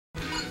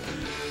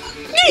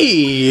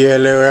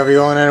Hello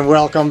everyone and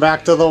welcome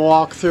back to the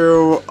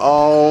walkthrough.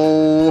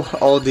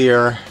 Oh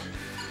dear.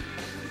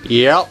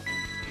 Yep.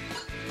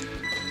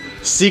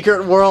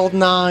 Secret World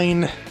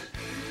 9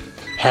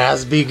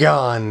 has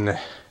begun.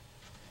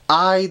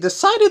 I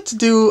decided to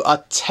do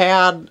a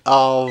tad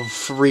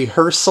of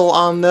rehearsal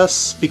on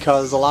this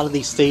because a lot of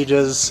these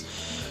stages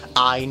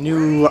I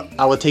knew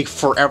I would take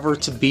forever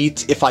to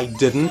beat if I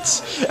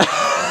didn't.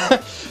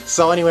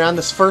 So anyway, on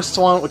this first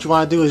one, what you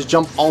want to do is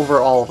jump over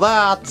all of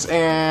that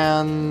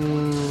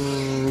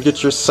and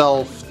get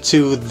yourself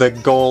to the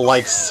goal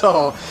like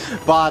so.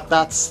 But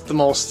that's the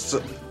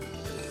most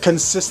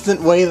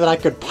consistent way that I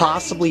could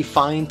possibly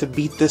find to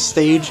beat this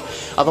stage.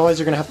 Otherwise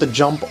you're going to have to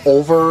jump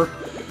over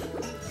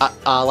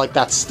like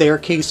that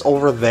staircase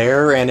over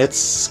there, and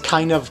it's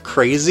kind of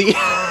crazy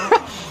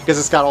because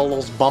it's got all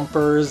those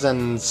bumpers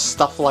and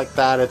stuff like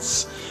that.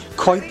 It's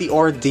quite the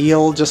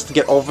ordeal just to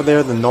get over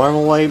there the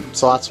normal way,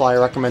 so that's why I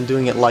recommend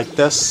doing it like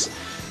this.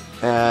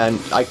 And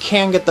I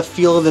can get the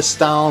feel of this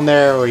down.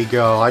 There we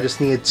go. I just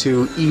needed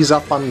to ease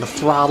up on the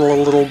throttle a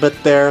little bit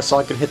there so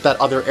I could hit that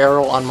other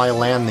arrow on my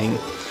landing.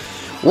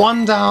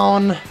 1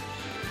 down,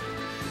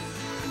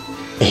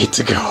 8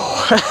 to go.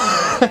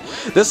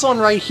 This one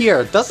right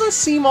here doesn't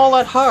seem all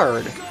that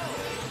hard,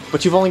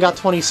 but you've only got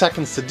 20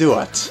 seconds to do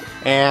it,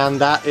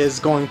 and that is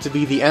going to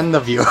be the end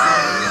of you.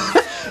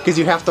 Because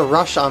you have to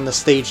rush on the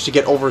stage to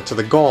get over to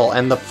the goal,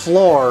 and the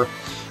floor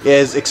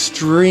is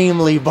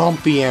extremely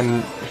bumpy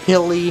and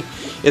hilly.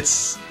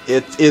 It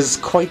is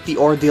quite the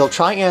ordeal.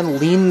 Try and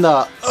lean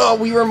the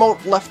Wii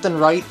Remote left and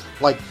right,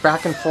 like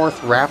back and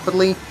forth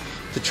rapidly,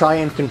 to try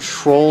and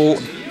control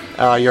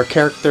your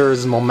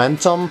character's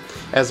momentum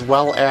as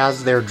well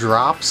as their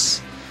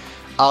drops.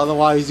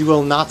 Otherwise you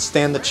will not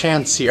stand a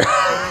chance here.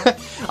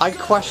 I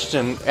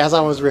question, as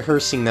I was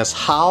rehearsing this,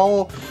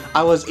 how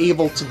I was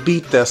able to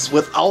beat this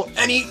without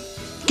any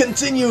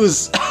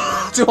continues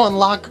to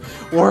unlock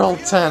World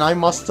 10. I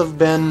must have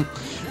been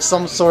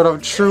some sort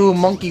of true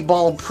Monkey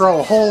Ball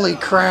pro. Holy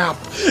crap!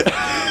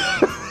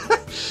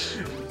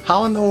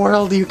 How in the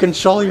world do you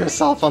control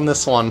yourself on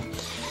this one?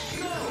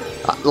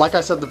 Like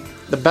I said,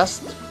 the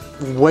best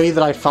way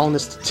that I found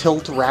is to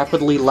tilt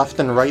rapidly left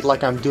and right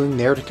like I'm doing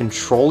there to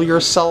control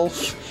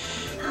yourself.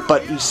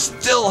 But you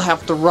still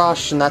have to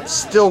rush, and that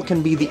still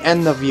can be the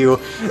end of you.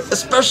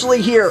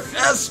 Especially here!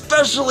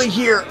 Especially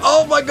here!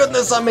 Oh my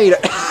goodness, I made it!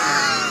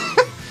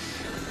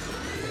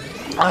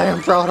 I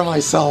am proud of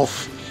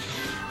myself.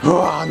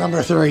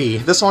 Number 3.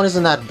 This one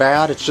isn't that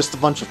bad, it's just a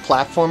bunch of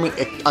platforming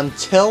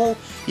until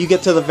you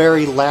get to the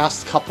very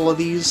last couple of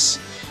these.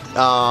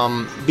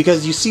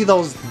 Because you see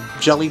those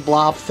jelly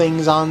blob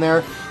things on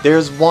there?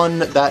 There's one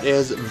that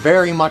is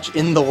very much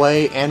in the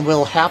way and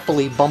will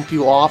happily bump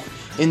you off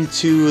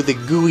into the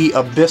gooey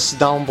abyss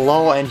down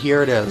below, and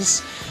here it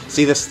is.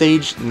 See, the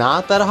stage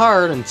not that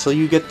hard until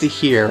you get to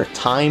here.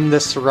 Time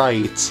this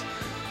right.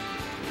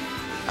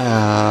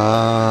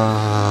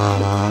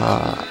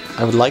 I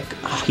would like...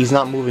 he's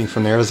not moving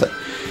from there, is it?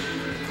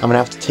 I'm gonna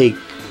have to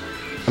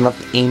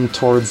aim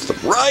towards the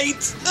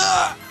right!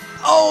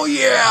 Oh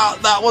yeah!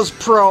 That was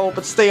pro,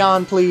 but stay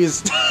on,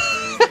 please.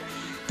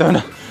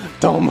 Don't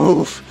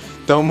move.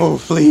 Don't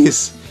move,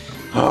 please.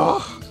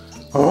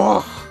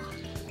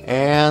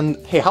 And,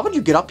 hey, how would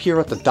you get up here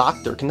with the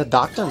doctor? Can the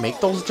doctor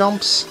make those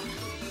jumps?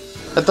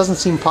 That doesn't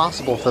seem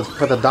possible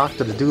for the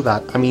doctor to do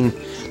that. I mean,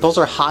 those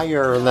are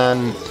higher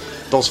than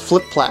those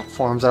flip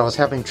platforms that I was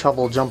having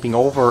trouble jumping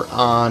over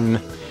on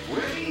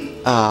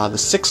the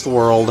 6th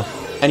world.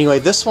 Anyway,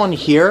 this one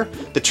here,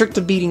 the trick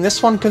to beating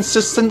this one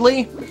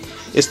consistently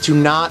is to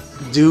not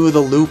do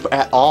the loop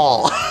at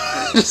all.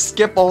 Just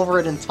skip over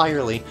it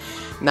entirely.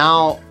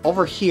 Now,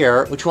 over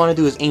here, what you want to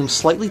do is aim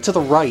slightly to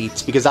the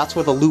right, because that's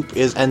where the loop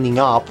is ending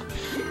up.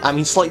 I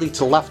mean, slightly to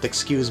the left,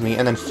 excuse me,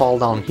 and then fall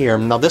down here.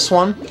 Now this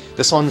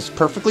one's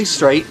perfectly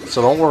straight,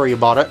 so don't worry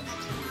about it.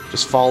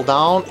 Just fall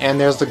down, and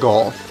there's the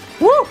goal.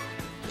 Woo!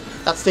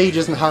 That stage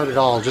isn't hard at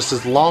all, just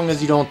as long as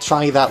you don't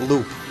try that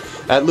loop.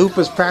 That loop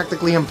is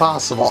practically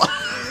impossible.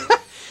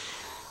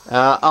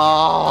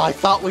 Oh, I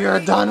thought we were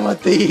done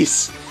with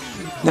these.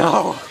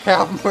 No,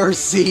 have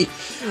mercy.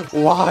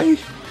 Why?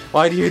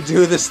 Why do you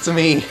do this to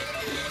me?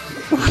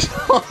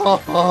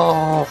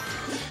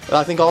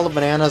 I think all the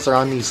bananas are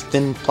on these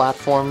thin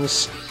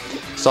platforms,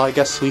 so I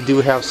guess we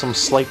do have some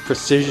slight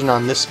precision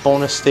on this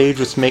bonus stage,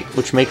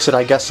 which makes it,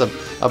 I guess,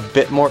 a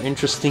bit more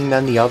interesting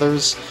than the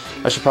others.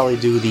 I should probably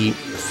do the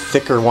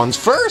thicker ones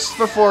first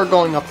before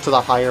going up to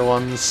the higher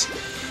ones.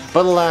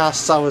 But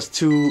alas, I was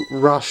too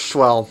rushed.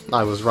 Well,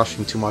 I was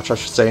rushing too much, I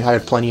should say. I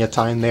had plenty of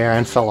time there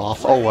and fell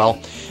off. Oh well.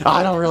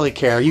 I don't really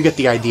care. You get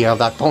the idea of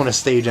that bonus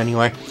stage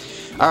anyway.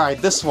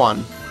 Alright, this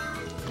one.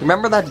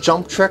 Remember that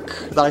jump trick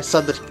that I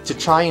said that to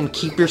try and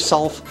keep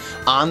yourself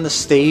on the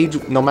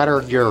stage, no matter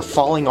if you're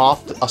falling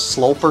off a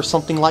slope or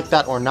something like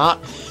that or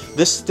not?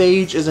 This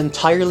stage is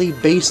entirely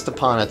based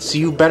upon it, so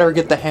you better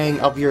get the hang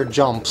of your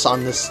jumps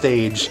on this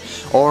stage,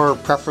 or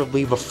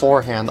preferably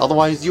beforehand,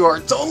 otherwise you are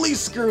totally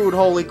screwed,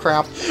 holy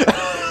crap.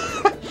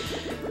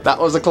 That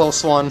was a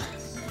close one.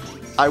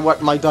 I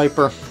wet my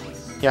diaper.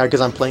 Yeah,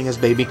 because I'm playing as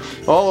baby.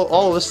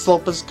 Oh, this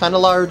slope is kind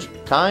of large.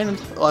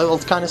 Well,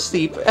 it's kind of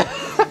steep.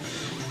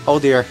 Oh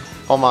dear.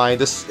 Oh my,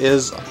 this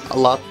is a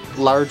lot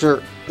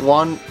larger.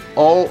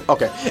 Oh,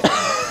 okay.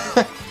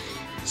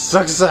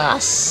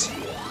 Success!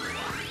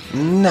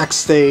 Next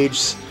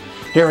stage.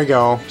 Here we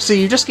go.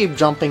 See, you just keep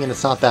jumping and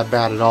it's not that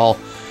bad at all.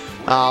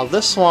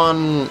 This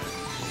one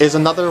is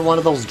another one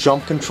of those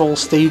jump control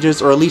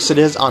stages, or at least it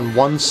is on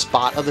one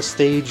spot of the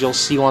stage. You'll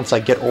see once I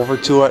get over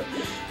to it.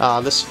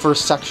 This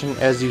first section,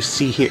 as you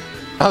see here,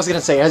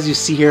 as you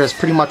see here, is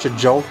pretty much a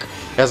joke,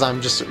 as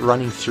I'm just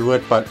running through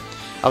it, but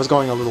I was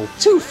going a little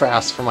too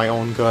fast for my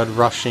own good,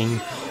 rushing,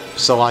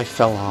 so I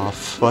fell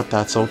off, but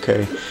that's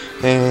okay.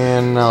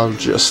 And I'll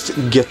just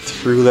get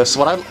through this.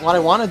 What I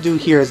want to do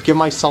here is give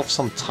myself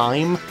some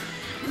time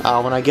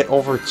when I get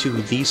over to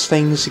these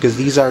things, because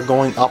these are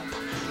going up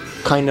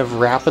kind of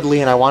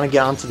rapidly, and I want to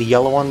get onto the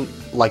yellow one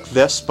like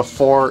this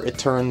before it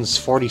turns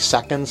 40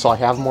 seconds, so I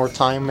have more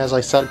time, as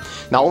I said.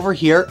 Now over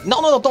here,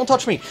 no, don't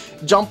touch me!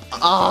 Jump,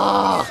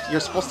 you're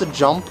supposed to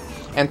jump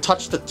and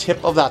touch the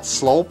tip of that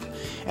slope,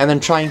 and then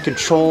try and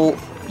control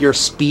your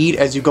speed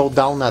as you go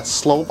down that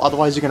slope,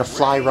 otherwise you're going to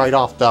fly right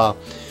off the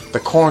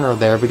corner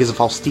there because of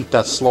how steep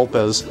that slope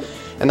is.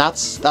 And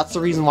that's the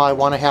reason why I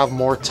want to have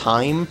more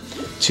time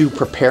to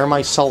prepare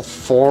myself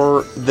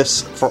for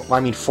this,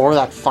 for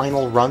that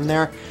final run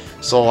there.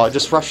 So I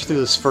just rush through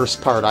this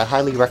first part. I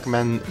highly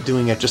recommend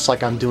doing it just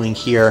like I'm doing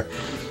here.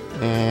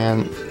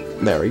 And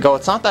there we go.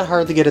 It's not that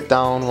hard to get it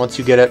down once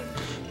you get it.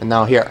 And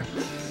now here,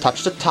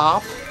 touch the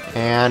top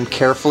and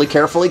carefully.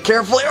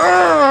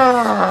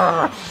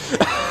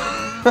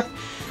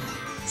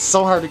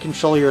 So hard to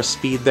control your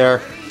speed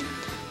there.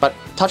 But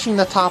touching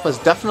the top is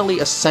definitely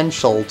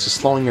essential to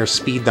slowing your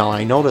speed down.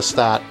 I noticed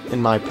that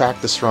in my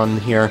practice run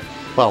here.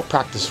 Well,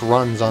 practice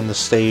runs on this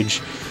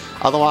stage.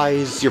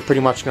 Otherwise, you're pretty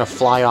much going to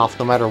fly off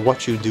no matter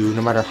what you do,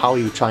 no matter how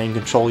you try and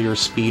control your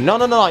speed. No,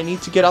 I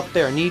need to get up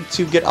there. I need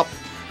to get up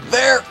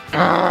there.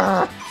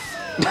 I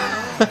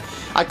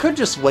could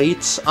just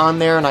wait on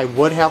there and I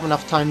would have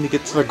enough time to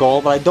get to the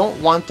goal, but I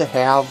don't want to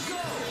have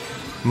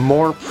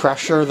more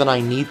pressure than I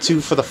need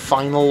to for the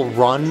final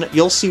run.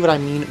 You'll see what I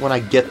mean when I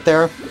get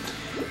there,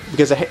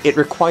 because it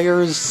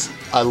requires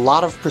a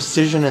lot of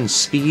precision and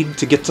speed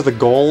to get to the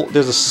goal.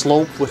 There's a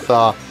slope with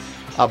a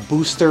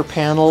booster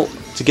panel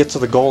to get to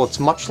the goal. It's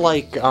much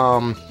like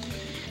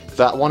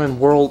that one in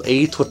World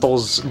 8 with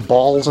those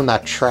balls on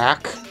that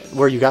track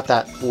where you got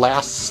that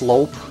last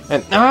slope.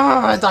 And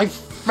I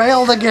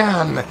failed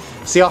again!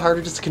 See how hard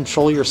it is to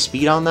control your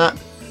speed on that?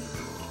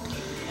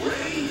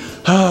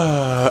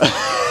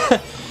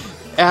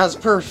 As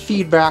per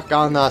feedback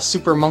on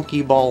Super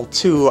Monkey Ball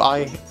 2,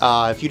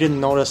 if you didn't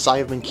notice, I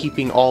have been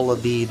keeping all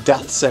of the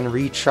deaths and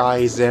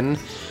retries in.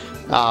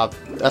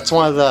 That's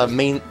one of the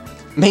main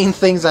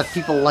things that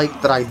people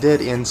like that I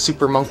did in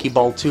Super Monkey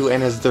Ball 2,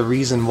 and is the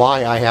reason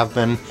why I have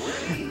been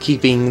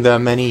keeping the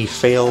many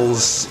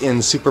fails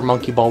in Super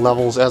Monkey Ball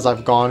levels as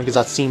I've gone, because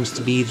that seems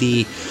to be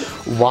the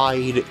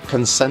wide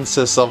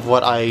consensus of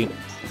what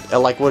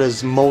what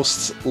is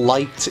most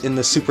liked in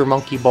the Super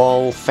Monkey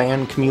Ball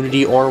fan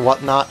community or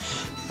whatnot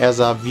as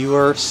a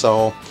viewer.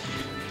 So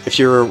if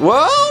you're,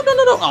 whoa,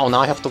 no, oh, now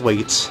I have to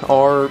wait,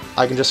 or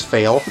I can just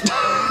fail.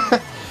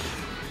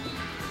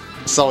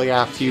 So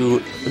yeah, if you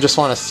just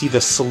want to see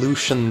the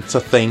solution to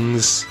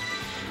things,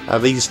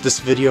 this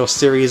video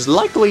series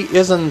likely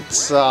isn't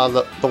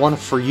the one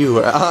for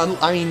you.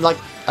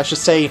 I should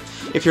say,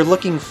 if you're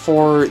looking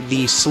for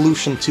the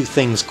solution to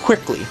things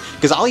quickly,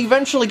 because I'll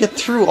eventually get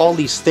through all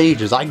these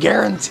stages, I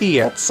guarantee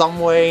it. Some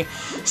way,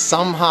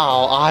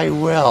 somehow, I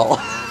will.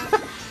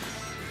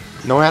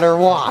 No matter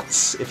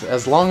what,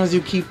 as long as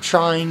you keep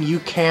trying, you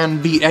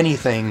can beat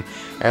anything,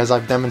 as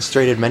I've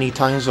demonstrated many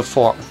times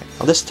before.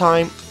 Now this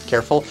time,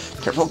 careful,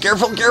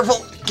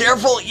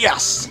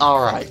 yes!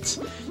 Alright.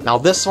 Now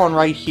this one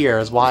right here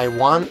is why I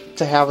want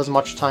to have as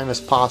much time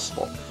as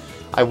possible.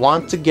 I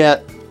want to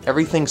get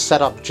everything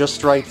set up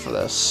just right for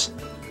this.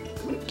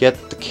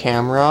 Get the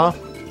camera,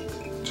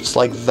 just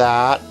like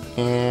that,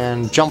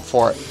 and jump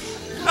for it.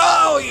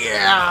 Oh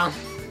yeah!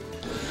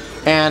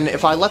 And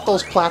if I let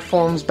those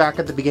platforms back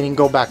at the beginning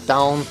go back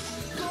down,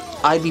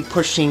 I'd be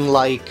pushing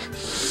like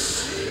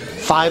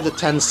 5 to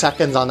 10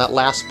 seconds on that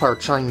last part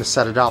trying to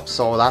set it up,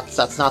 so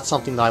that's not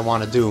something that I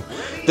want to do.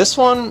 This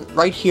one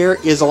right here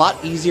is a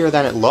lot easier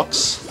than it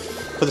looks.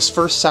 For this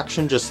first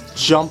section, just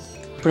jump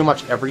pretty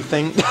much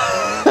everything.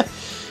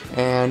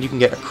 And you can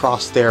get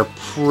across there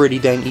pretty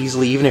dang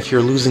easily, even if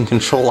you're losing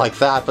control like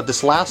that. But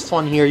this last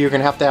one here, you're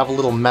going to have a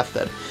little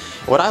method.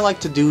 What I like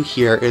to do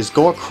here is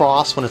go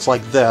across when it's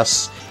like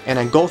this, and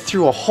then go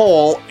through a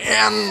hole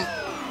and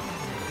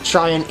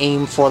try and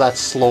aim for that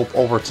slope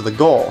over to the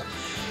goal.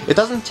 It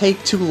doesn't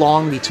take too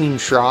long between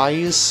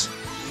tries,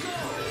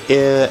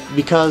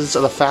 because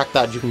of the fact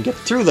that you can get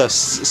through this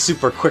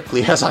super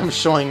quickly, as I'm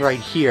showing right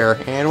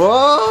here. And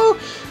whoa!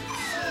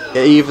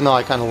 Even though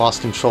I kind of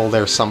lost control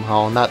there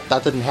somehow, and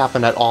that didn't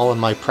happen at all in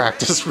my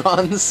practice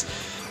runs.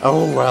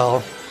 Oh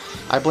well.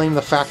 I blame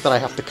the fact that I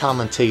have to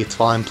commentate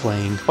while I'm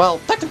playing. Well,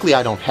 technically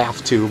I don't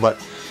have to, but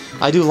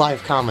I do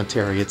live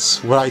commentary.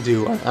 It's what I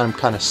do. I'm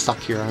kind of stuck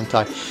here, aren't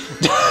I?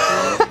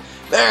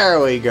 There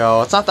we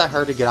go. It's not that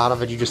hard to get out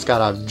of it. You just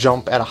gotta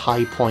jump at a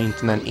high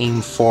point and then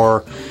aim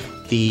for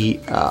the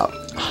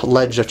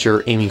ledge that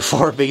you're aiming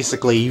for,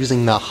 basically,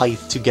 using the height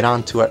to get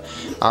onto it.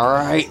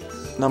 Alright,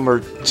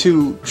 number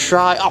 2,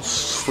 try. Oh,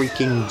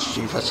 freaking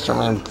Jesus.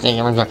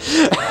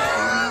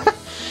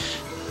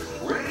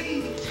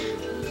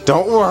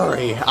 Don't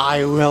worry,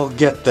 I will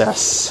get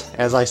this.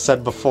 As I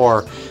said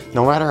before,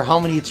 no matter how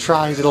many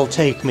tries it'll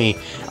take me,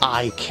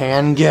 I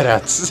can get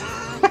it.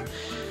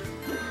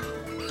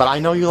 But I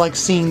know you like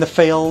seeing the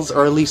fails,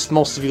 or at least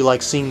most of you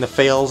like seeing the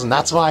fails, and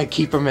that's why I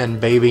keep them in,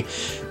 baby.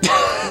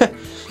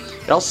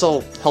 It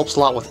also helps a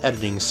lot with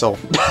editing, so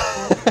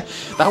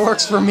that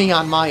works for me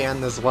on my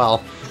end as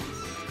well.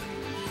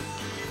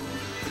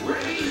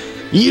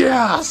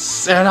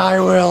 Yes! And I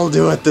will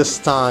do it this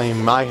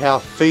time! I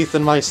have faith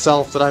in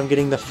myself that I'm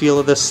getting the feel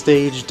of this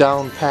stage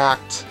down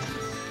packed.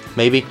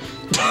 Maybe.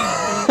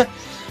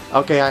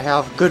 Okay, I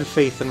have good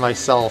faith in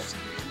myself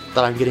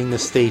that I'm getting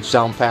this stage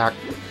down packed.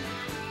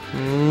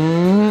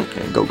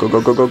 Go, go,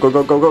 go, go, go, go,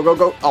 go, go, go, go,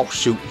 go. Oh,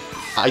 shoot.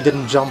 I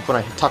didn't jump when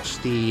I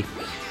touched the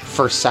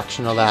first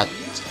section of that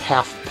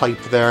half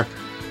pipe there.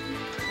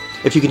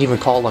 If you can even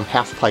call them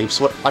half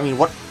pipes. What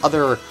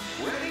other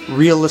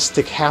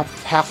realistic half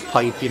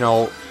pipe, you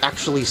know,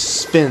 actually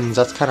spins?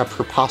 That's kind of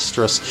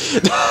preposterous.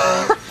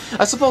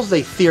 I suppose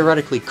they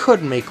theoretically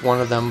could make one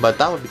of them, but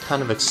that would be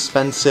kind of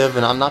expensive,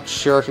 and I'm not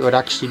sure if it would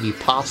actually be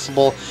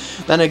possible.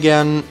 Then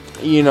again,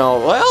 you know,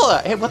 well,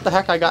 hey, what the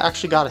heck, I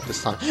actually got it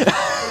this time.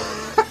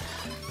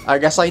 I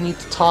guess I need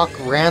to talk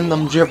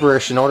random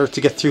gibberish in order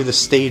to get through the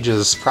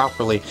stages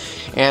properly.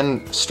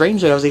 And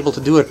strangely, I was able to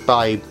do it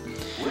by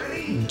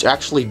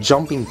actually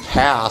jumping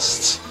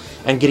past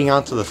and getting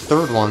onto the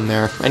third one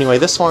there. Anyway,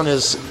 this one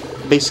is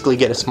basically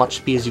get as much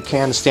speed as you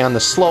can to stay on the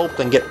slope,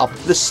 then get up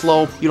this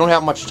slope. You don't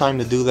have much time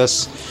to do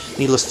this,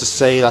 needless to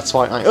say. That's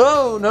why I...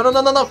 Oh, no, no,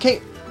 no, no, no,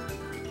 okay.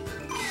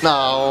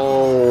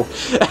 No.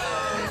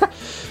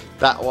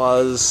 That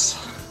was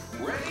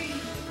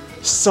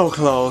so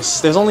close.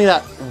 There's only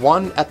that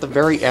one at the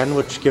very end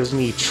which gives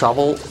me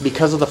trouble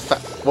because of the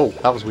fact... Whoa,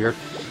 that was weird.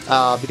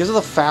 Because of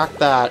the fact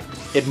that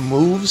it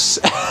moves.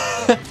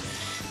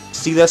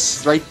 See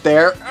this right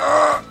there?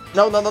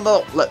 No, no, no,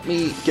 no. Let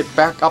me get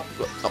back up.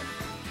 Oh.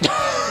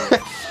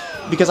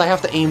 Because I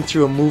have to aim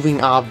through a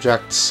moving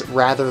object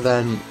rather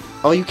than...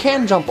 Oh, you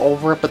can jump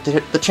over it, but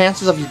the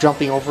chances of you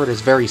jumping over it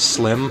is very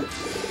slim.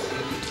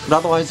 But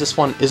otherwise, this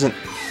one isn't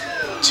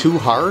too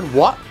hard.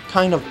 What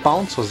kind of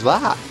bounce was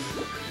that?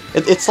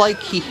 It's like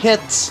he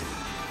hits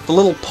the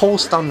little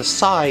post on the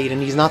side,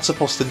 and he's not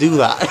supposed to do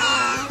that.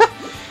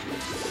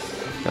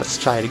 Let's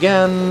try it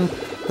again.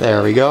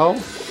 There we go.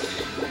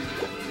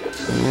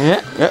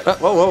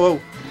 Whoa, whoa, whoa.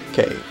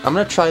 Okay, I'm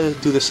gonna try to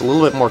do this a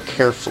little bit more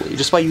carefully,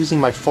 just by using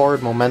my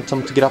forward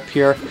momentum to get up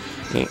here.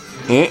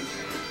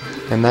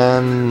 And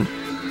then...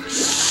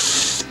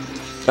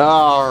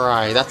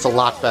 Alright, that's a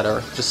lot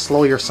better. Just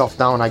slow yourself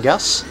down, I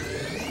guess.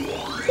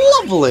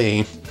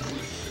 Lovely!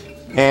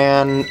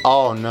 And...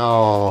 oh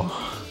no.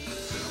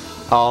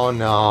 Oh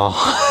no.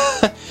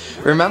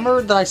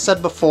 Remember that I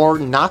said before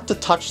not to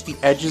touch the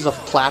edges of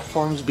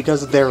platforms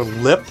because their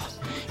lip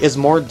is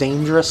more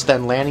dangerous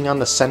than landing on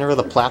the center of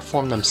the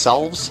platform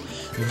themselves?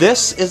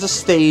 This is a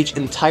stage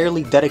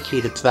entirely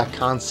dedicated to that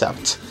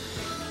concept.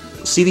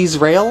 See these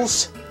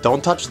rails?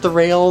 Don't touch the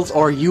rails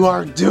or you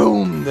are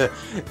doomed!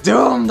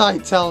 Doomed, I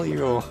tell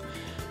you!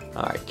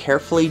 Alright,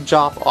 carefully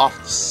drop off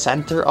the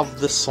center of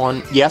this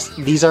one. Yes,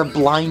 these are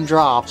blind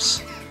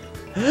drops.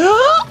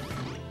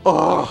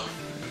 Oh.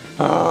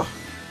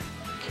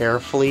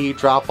 Carefully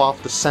drop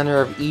off the center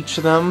of each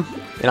of them,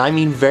 and I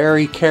mean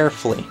very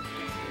carefully.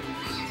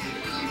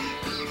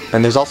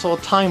 And there's also a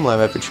time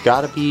limit, but you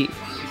gotta be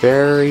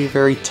very,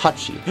 very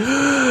touchy.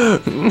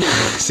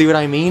 See what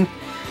I mean?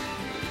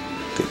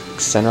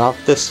 Center off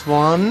this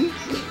one.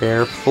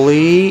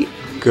 Carefully.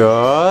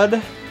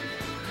 Good.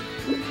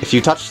 If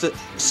you touch the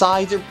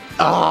sides,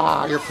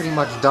 you're pretty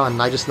much done.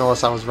 I just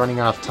noticed I was running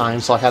out of time,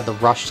 so I had to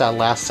rush that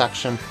last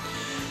section.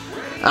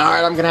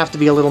 Alright, I'm gonna have to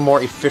be a little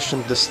more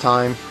efficient this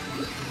time.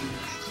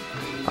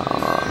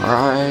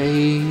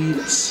 Alright.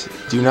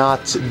 Do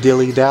not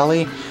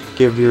dilly-dally.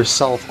 Give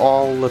yourself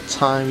all the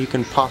time you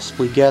can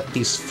possibly get.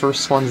 These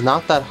first ones,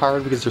 not that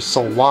hard because they're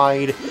so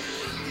wide.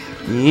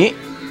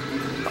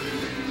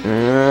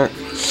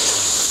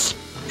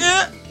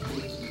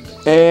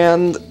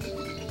 And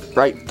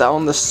right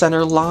down the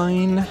center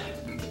line.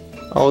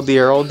 Oh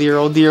dear, oh dear,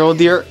 oh dear, oh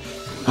dear.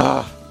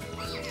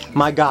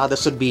 My god,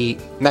 this would be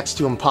next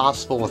to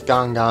impossible with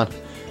Gangan.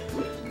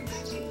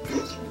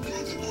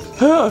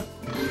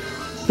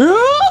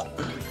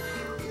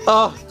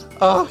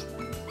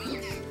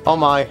 Oh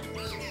my.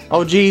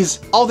 Oh geez.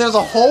 Oh, there's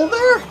a hole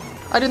there?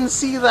 I didn't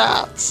see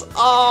that.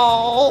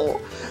 Oh.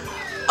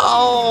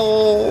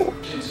 Oh.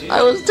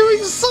 I was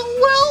doing so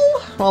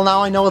well. Well,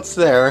 now I know it's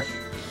there.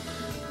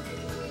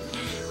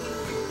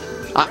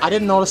 I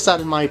didn't notice that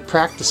in my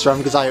practice run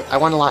because I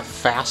went a lot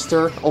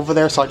faster over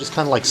there, so I just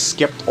kind of like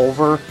skipped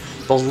over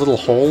those little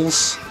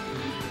holes.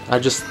 I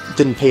just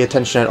didn't pay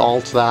attention at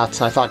all to that,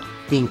 and I thought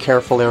being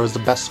careful there was the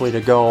best way to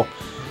go.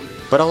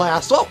 But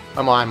alas, oh,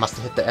 I must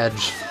have hit the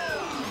edge,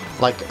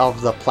 like,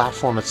 of the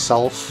platform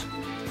itself.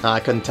 I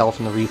couldn't tell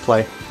from the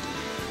replay.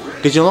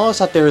 Because you'll notice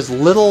that there's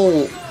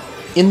little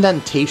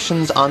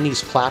indentations on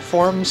these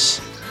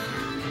platforms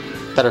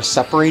that are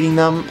separating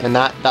them, and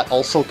that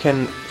also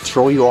can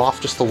throw you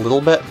off just a little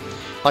bit.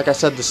 Like I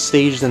said, the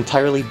stage is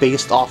entirely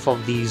based off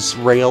of these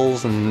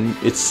rails, and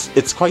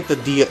it's quite the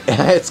deal.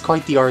 It's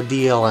quite the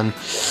ordeal. And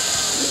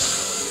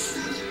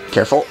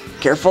careful,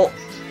 careful.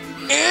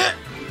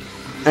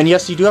 And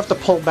yes, you do have to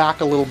pull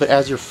back a little bit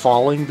as you're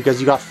falling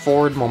because you got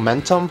forward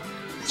momentum.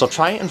 So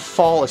try and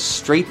fall as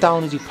straight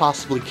down as you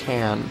possibly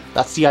can.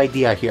 That's the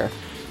idea here.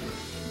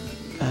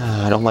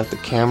 I don't like the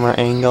camera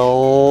angle.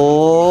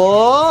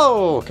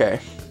 Oh, okay.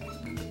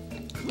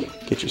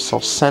 Get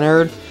yourself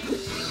centered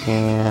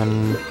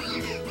and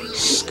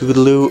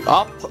scootaloo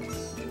up.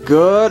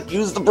 Good.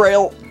 Use the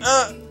braille.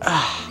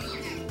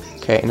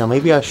 Okay, now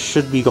maybe I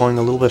should be going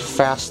a little bit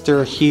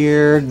faster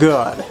here.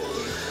 Good.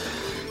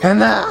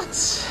 And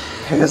that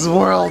is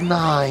World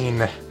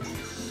 9.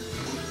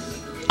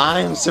 I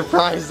am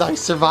surprised I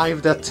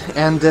survived it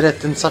and did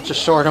it in such a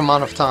short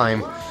amount of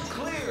time.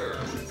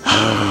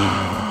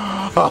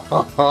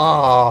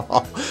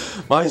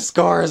 My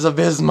score is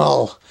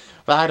abysmal.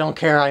 But I don't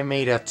care, I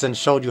made it and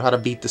showed you how to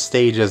beat the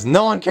stages.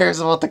 No one cares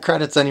about the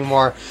credits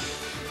anymore.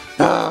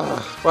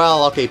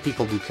 Well, okay,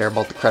 people do care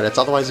about the credits,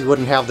 otherwise we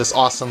wouldn't have this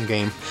awesome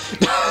game.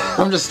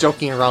 I'm just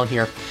joking around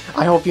here.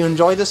 I hope you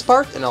enjoyed this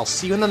part, and I'll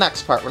see you in the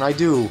next part when I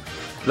do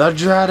the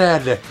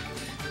dreaded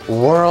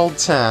World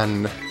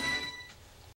 10.